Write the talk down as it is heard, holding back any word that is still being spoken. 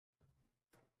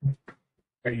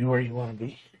Are you where you want to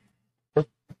be?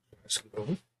 Let's go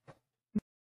over. All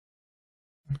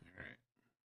right.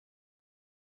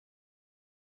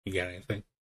 You got anything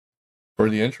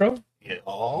For the intro? Yes.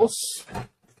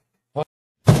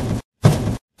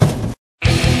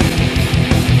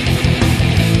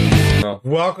 No.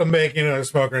 Welcome back into the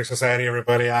Smoking Society,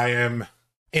 everybody. I am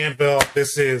Anvil.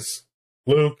 This is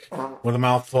Luke with a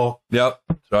mouthful. Yep.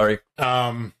 Sorry.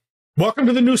 Welcome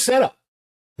to the new setup.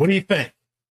 What do you think?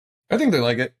 I think they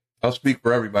like it. I'll speak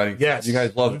for everybody. Yes. You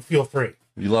guys love it. Feel free.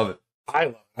 You love it. I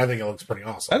love it. I think it looks pretty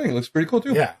awesome. I think it looks pretty cool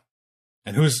too. Yeah.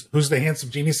 And who's the handsome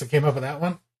genius that came up with that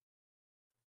one?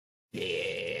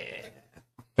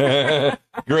 Yeah.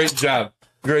 Great job.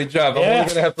 Great job. I'm only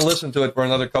going to have to listen to it for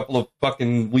another couple of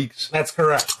fucking weeks. That's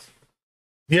correct.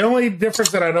 The only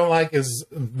difference that I don't like is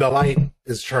the light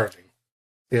is charging.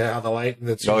 Yeah, how the light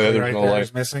that's there's right no there light.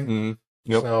 is missing.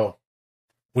 Mm-hmm. Yep. So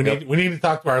we need to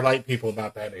talk to our light people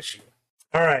about that issue.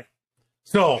 All right.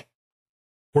 So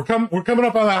we're coming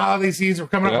up on the holiday season. We're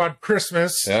coming up on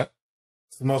Christmas. Yeah.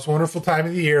 It's the most wonderful time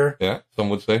of the year. Yeah, some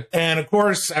would say. And of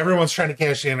course, everyone's trying to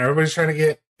cash in. Everybody's trying to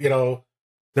get,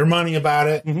 their money about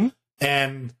it. Mm-hmm.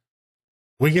 And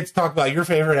we get to talk about your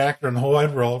favorite actor in the whole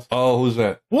wide world. Oh, who's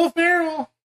that? Will Ferrell.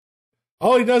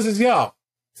 All he does is yell.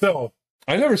 So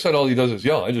I never said all he does is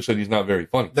yell. I just said he's not very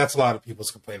funny. that's a lot of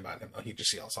people's complaint about him, though. He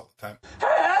just yells all the time.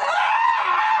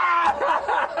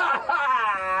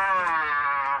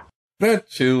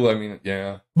 That too. I mean,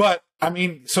 yeah. But,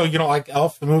 so you don't like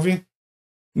Elf, the movie?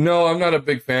 No, I'm not a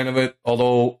big fan of it.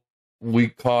 Although we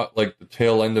caught like the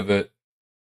tail end of it,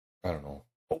 I don't know,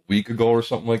 a week ago or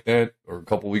something like that, or a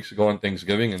couple weeks ago on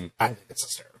Thanksgiving, and I think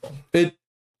it's terrible.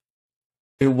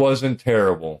 It wasn't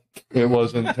terrible. It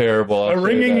wasn't terrible. A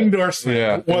ringing endorsement.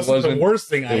 Yeah, It wasn't the worst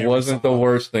thing I ever saw. It wasn't the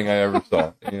worst thing I ever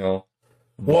saw.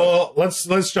 Well,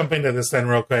 let's jump into this then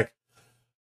real quick.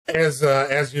 As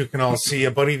you can all see, a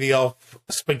Buddy the Elf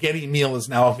spaghetti meal is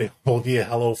now available via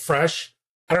HelloFresh.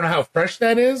 I don't know how fresh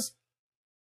that is.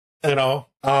 So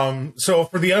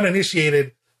for the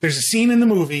uninitiated, there's a scene in the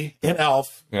movie in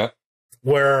Elf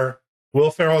where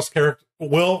Will Ferrell's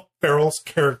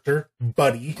character,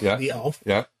 Buddy the Elf,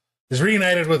 is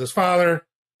reunited with his father,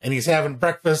 and he's having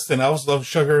breakfast, and elves love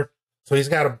sugar, so he's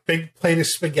got a big plate of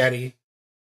spaghetti.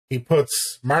 He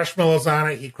puts marshmallows on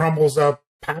it. He crumbles up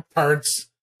Pop-Tarts,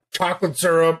 chocolate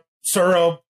syrup,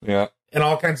 and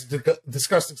all kinds of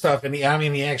disgusting stuff, and he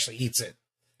actually eats it.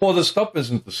 Well, the stuff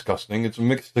isn't disgusting. It's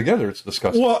mixed together. It's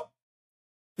disgusting. Well,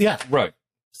 yeah. Right.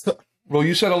 So, well,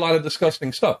 you said a lot of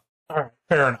disgusting stuff. All right.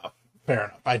 Fair enough.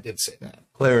 I did say that.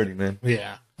 Clarity, man.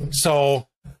 Yeah. So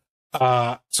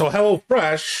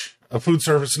HelloFresh, a food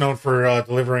service known for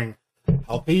delivering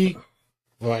healthy,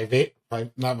 vivacious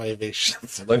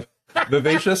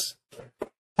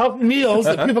healthy meals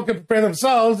that people can prepare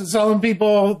themselves and selling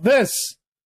people this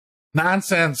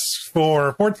nonsense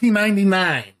for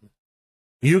 $14.99.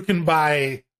 You can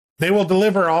buy. They will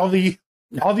deliver all the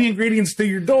ingredients to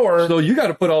your door. So you got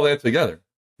to put all that together.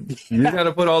 You got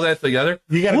to put all that together.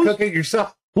 You got to cook it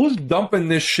yourself. Who's dumping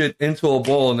this shit into a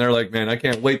bowl and they're like, man, I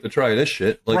can't wait to try this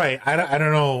shit. Like, right. I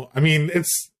don't know. I mean,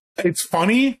 it's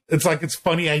funny. It's like it's a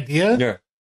funny idea. Yeah.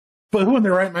 But who in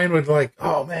their right mind would like,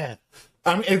 oh man.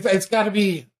 It's got to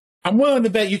be. I'm willing to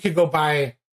bet you could go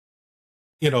buy,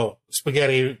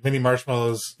 spaghetti, mini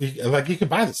marshmallows. You could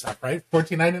buy this stuff, right?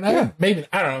 $14.99. Yeah. Maybe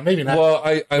I don't know. Maybe not. Well,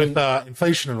 with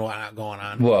inflation and whatnot going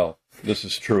on. Well, this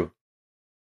is true.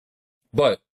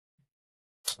 But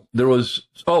there was.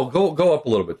 Oh, go up a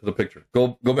little bit to the picture.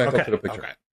 Go back up to the picture.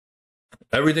 Okay.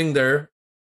 Everything there,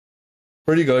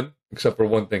 pretty good, except for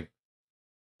one thing: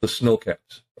 the snow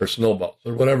caps or snowballs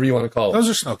or whatever you want to call them. Those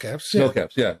are snow caps. Snow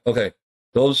caps, yeah. Okay,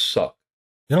 those suck.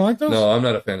 You don't like those? No, I'm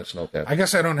not a fan of snow caps. I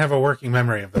guess I don't have a working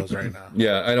memory of those right now.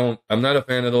 Yeah, I don't. I'm not a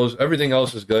fan of those. Everything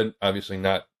else is good. Obviously,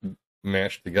 not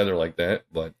mashed together like that,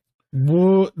 but.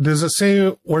 Well, does it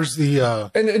say where's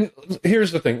the? And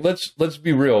here's the thing. Let's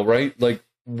be real, right? Like,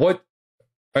 what?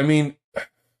 I mean,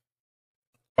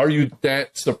 are you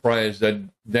that surprised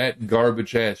that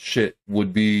garbage ass shit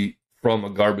would be from a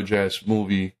garbage ass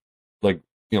movie like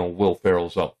Will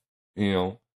Ferrell's Elf?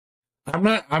 I'm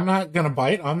not gonna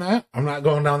bite on that. I'm not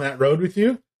going down that road with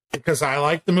you because I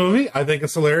like the movie. I think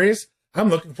it's hilarious. I'm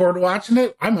looking forward to watching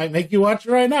it. I might make you watch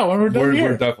it right now when we're done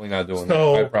here. We're definitely not doing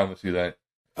that. I promise you that.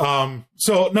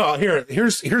 So no,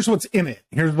 here's what's in it.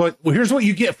 Here's what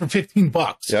you get for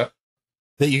 $15. Yeah.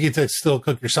 That you get to still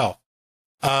cook yourself.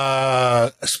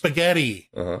 Spaghetti,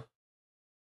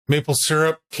 maple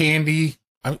syrup, candy,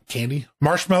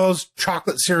 marshmallows,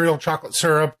 chocolate cereal, chocolate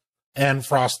syrup, and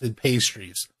frosted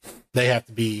pastries. They have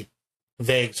to be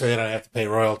vague so they don't have to pay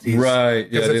royalties. Right.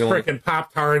 Yeah. Because it's freaking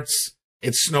Pop-Tarts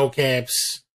It's snow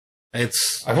caps.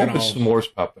 It's. I hope it's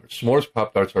s'mores Pop-Tarts. S'mores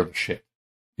Pop-Tarts are the shit.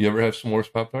 You ever have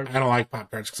s'mores Pop-Tarts? I don't like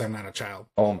Pop-Tarts because I'm not a child.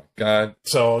 Oh my god.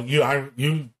 So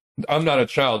I'm not a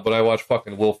child, but I watch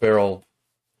fucking Will Ferrell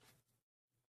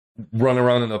run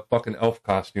around in a fucking elf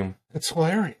costume. It's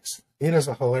hilarious. It is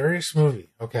a hilarious movie,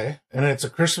 okay? And it's a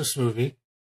Christmas movie,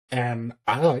 and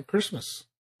I like Christmas.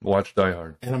 Watch Die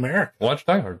Hard. In America. Watch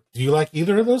Die Hard. Do you like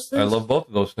either of those things? I love both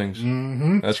of those things.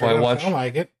 Mm-hmm. That's why I watch. I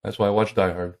like it. That's why I watch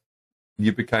Die Hard.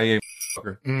 Yippee-ki-yay,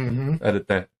 fucker. Mm-hmm. Edit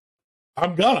that.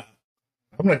 I'm gonna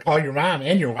call your mom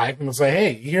and your wife and say,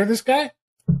 hey, you hear this guy?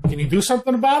 Can you do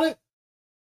something about it?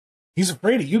 He's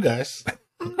afraid of you guys.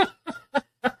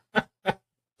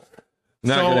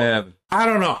 Not gonna happen. I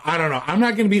don't know. I'm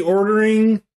not gonna be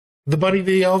ordering the Buddy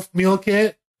the Elf meal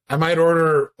kit. I might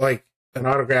order like an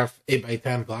autographed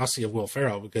 8x10 glossy of Will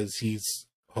Ferrell because he's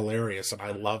hilarious and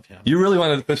I love him. You really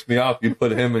wanted to piss me off. You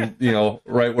put him in,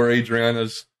 right where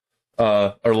Adriana's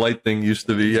our light thing used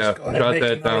to be. Yeah, jot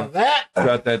that down.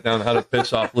 Jot that down. How to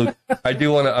piss off Luke. I'm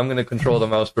gonna control the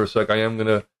mouse for a sec. I am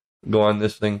gonna go on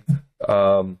this thing.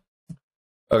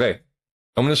 Okay,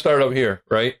 I'm gonna start up here.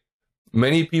 Right.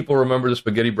 Many people remember the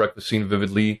spaghetti breakfast scene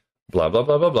vividly. Blah blah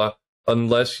blah blah blah.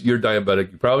 Unless you're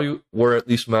diabetic, you probably were at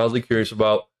least mildly curious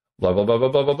about blah blah blah blah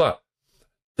blah blah blah.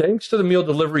 Thanks to the meal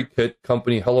delivery kit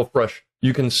company HelloFresh,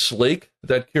 you can slake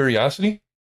that curiosity.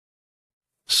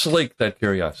 Slake that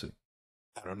curiosity.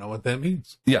 I don't know what that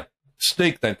means. Yeah,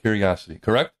 stake that curiosity.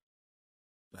 Correct.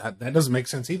 That doesn't make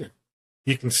sense either.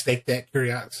 You can stake that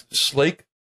curiosity. Stake.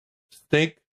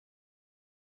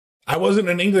 I wasn't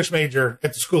an English major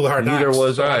at the School of Hard Knocks. Neither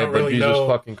was I, but really Jesus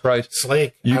fucking Christ.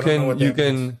 Slake. You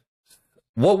can.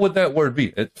 What would that word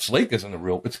be? Slake isn't a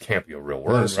real. It can't be a real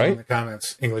word, right? In the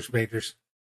comments, English majors.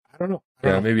 I don't know.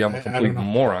 Maybe I'm a complete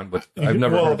moron, but I've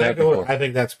never heard that before. I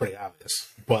think that's pretty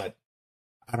obvious, but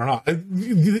I don't know.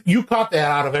 You caught that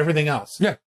out of everything else.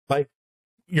 Yeah, like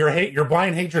your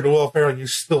blind hatred of Will Ferrell, you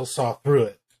still saw through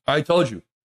it. I told you.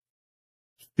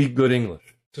 Speak good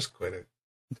English. Just quit it.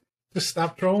 Just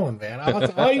stop trolling, man.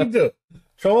 That's all you do.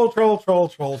 Troll.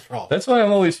 That's why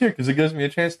I'm always here, because it gives me a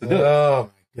chance to do it. Oh,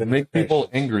 my goodness. Make people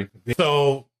angry.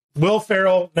 So, Will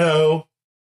Ferrell, no.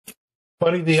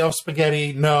 Buddy the Elf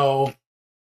Spaghetti, no.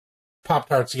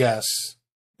 Pop-Tarts, yes.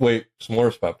 Wait,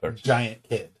 s'mores Pop-Tarts. Giant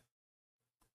Kid.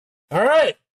 All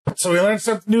right. So we learned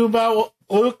something new about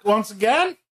Luke once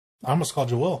again. I almost called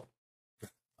you Will.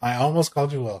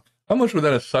 How much would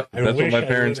that have sucked if that's what my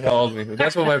parents called me? If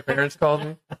that's what my parents called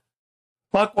me?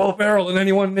 Fuck Will Ferrell and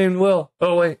anyone named Will.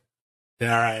 Oh, wait. All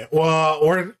right. Well,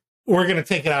 we're going to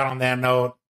take it out on that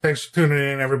note. Thanks for tuning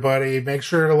in, everybody. Make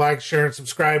sure to like, share, and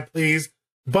subscribe, please.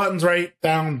 Button's right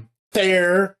down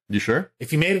there. You sure?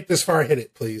 If you made it this far, hit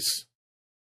it, please.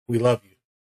 We love you.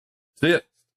 See ya.